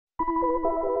Hey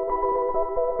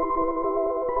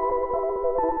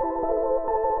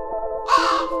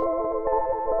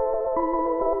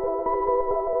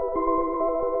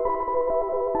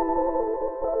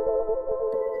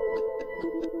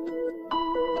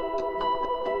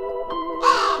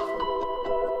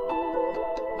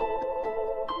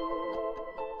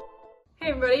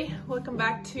everybody, welcome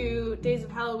back to Days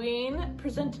of Halloween,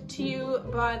 presented to you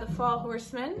by the Fall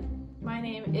Horsemen. My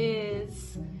name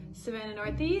is Savanna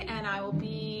Northey, and I will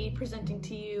be presenting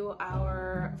to you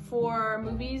our 4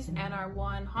 movies and our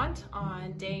 1 haunt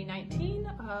on day 19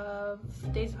 of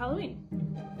Days of Halloween.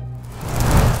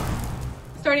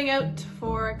 Starting out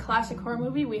for a classic horror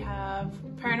movie, we have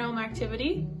Paranormal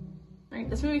Activity. Right,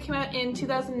 this movie came out in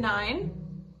 2009.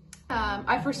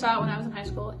 I first saw it when I was in high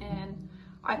school, and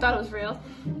I thought it was real.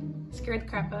 It scared the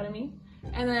crap out of me.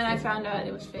 And then I found out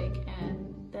it was fake,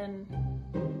 and then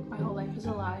my whole life is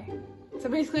a lie. So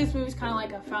basically this movie's kind of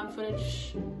like a found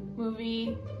footage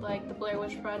movie, like the Blair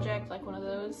Witch Project, like one of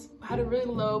those. It had a really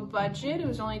low budget. It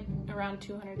was only around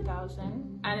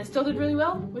 $200,000. And it still did really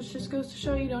well, which just goes to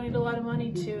show you don't need a lot of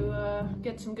money to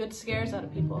get some good scares out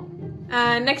of people.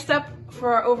 Next up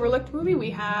for our overlooked movie,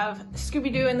 we have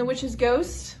Scooby-Doo and the Witch's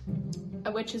Ghost,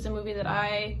 which is a movie that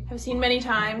I have seen many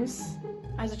times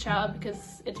as a child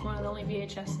because it's one of the only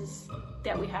VHSs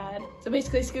that we had. So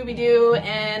basically Scooby-Doo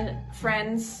and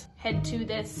friends head to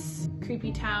this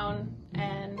creepy town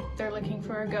and they're looking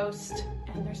for a ghost,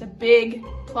 and there's a big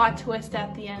plot twist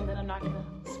at the end that I'm not gonna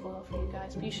spoil for you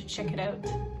guys, but you should check it out.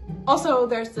 Also,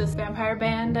 there's this vampire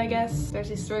band, I guess. There's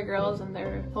these 3 girls and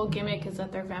their whole gimmick is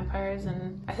that they're vampires,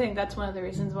 and I think that's one of the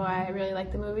reasons why I really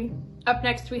like the movie. Up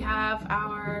next we have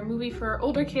our movie for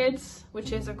older kids,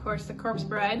 which is of course The Corpse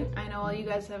Bride. I know all you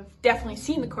guys have definitely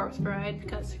seen The Corpse Bride,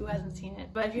 because who hasn't seen it?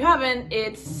 But if you haven't,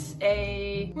 it's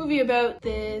a movie about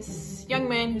this young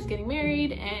man who's getting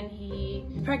married, and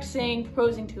he's practicing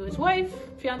proposing to his wife,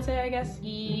 fiance I guess.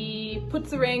 He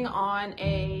puts the ring on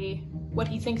what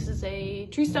he thinks is a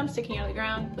tree stump sticking out of the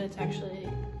ground, but it's actually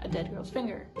a dead girl's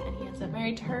finger, and he ends up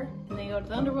married to her, and they go to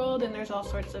the underworld, and there's all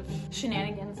sorts of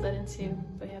shenanigans that ensue.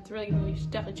 But yeah, it's a really good movie, you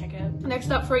should definitely check it out.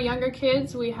 Next up for younger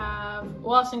kids, we have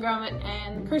Wallace and Gromit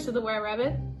and Curse of the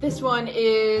Were-Rabbit. This one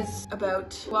is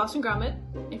about Wallace and Gromit.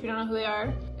 If you don't know who they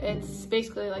are, it's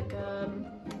basically like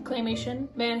claymation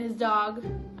man and his dog.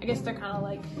 I guess they're kind of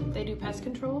like, they do pest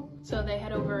control, so they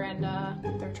head over and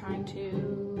they're trying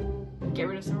to get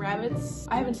rid of some rabbits.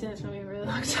 I haven't seen this movie in a really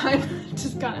long time,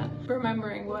 just kind of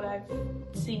remembering what I've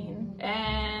seen.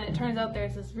 And it turns out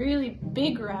there's this really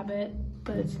big rabbit,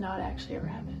 but it's not actually a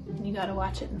rabbit. You gotta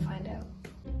watch it and find out.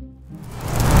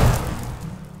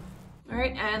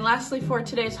 Alright, and lastly for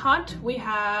today's haunt, we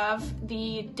have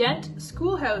the Dent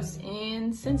Schoolhouse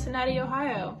in Cincinnati,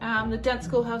 Ohio. The Dent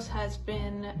Schoolhouse has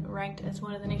been ranked as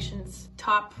one of the nation's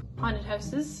top haunted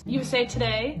houses. USA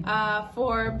Today,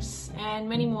 Forbes, and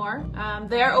many more.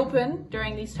 They are open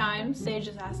during these times. They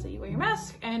just ask that you wear your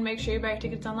mask and make sure you buy your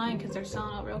tickets online because they're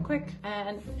selling out real quick.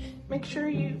 And make sure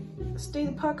you stay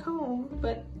the puck home,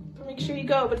 but make sure you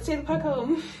go, but stay the puck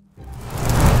home.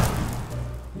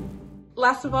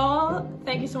 Last of all,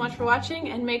 thank you so much for watching,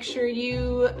 and make sure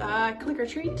you click or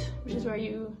treat, which is where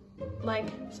you like,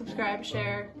 subscribe,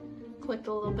 share, click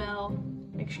the little bell.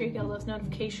 Make sure you get all those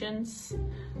notifications,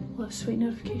 all those sweet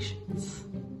notifications.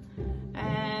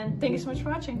 And thank you so much for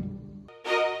watching.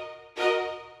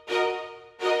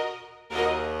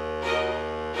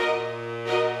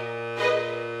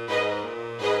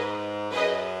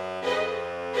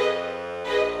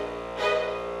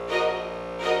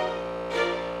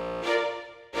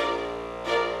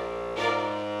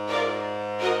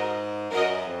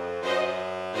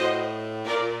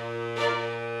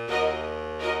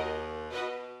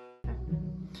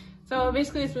 So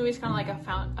basically this movie is kind of like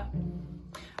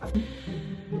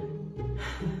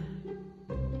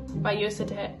by USA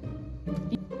Today.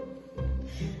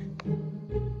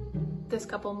 This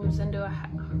couple moves into a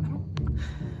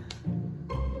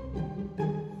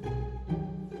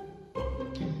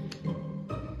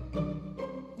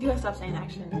You gotta stop saying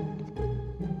action.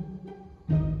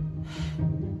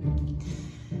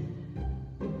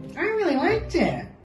 I really liked it.